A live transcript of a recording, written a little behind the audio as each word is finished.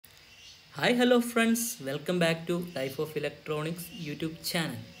Hi, hello friends, welcome back to Life of Electronics YouTube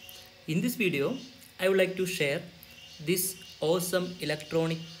channel. In this video, I would like to share this awesome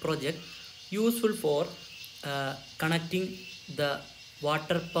electronic project useful for connecting the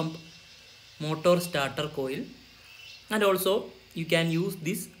water pump motor starter coil, and also you can use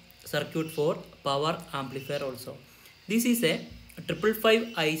this circuit for power amplifier also. This is a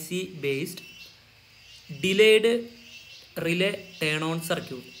 555 IC based delayed relay turn on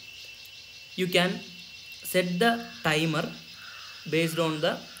circuit. You can set the timer based on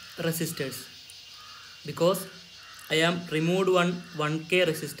the resistors, because I am removed one 1k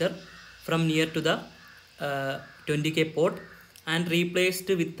resistor from near to the 20k port and replaced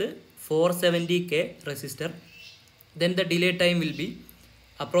with 470k resistor. Then the delay time will be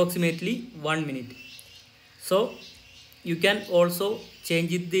approximately 1 minute. So you can also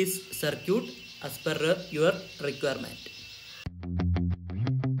change this circuit as per your requirement.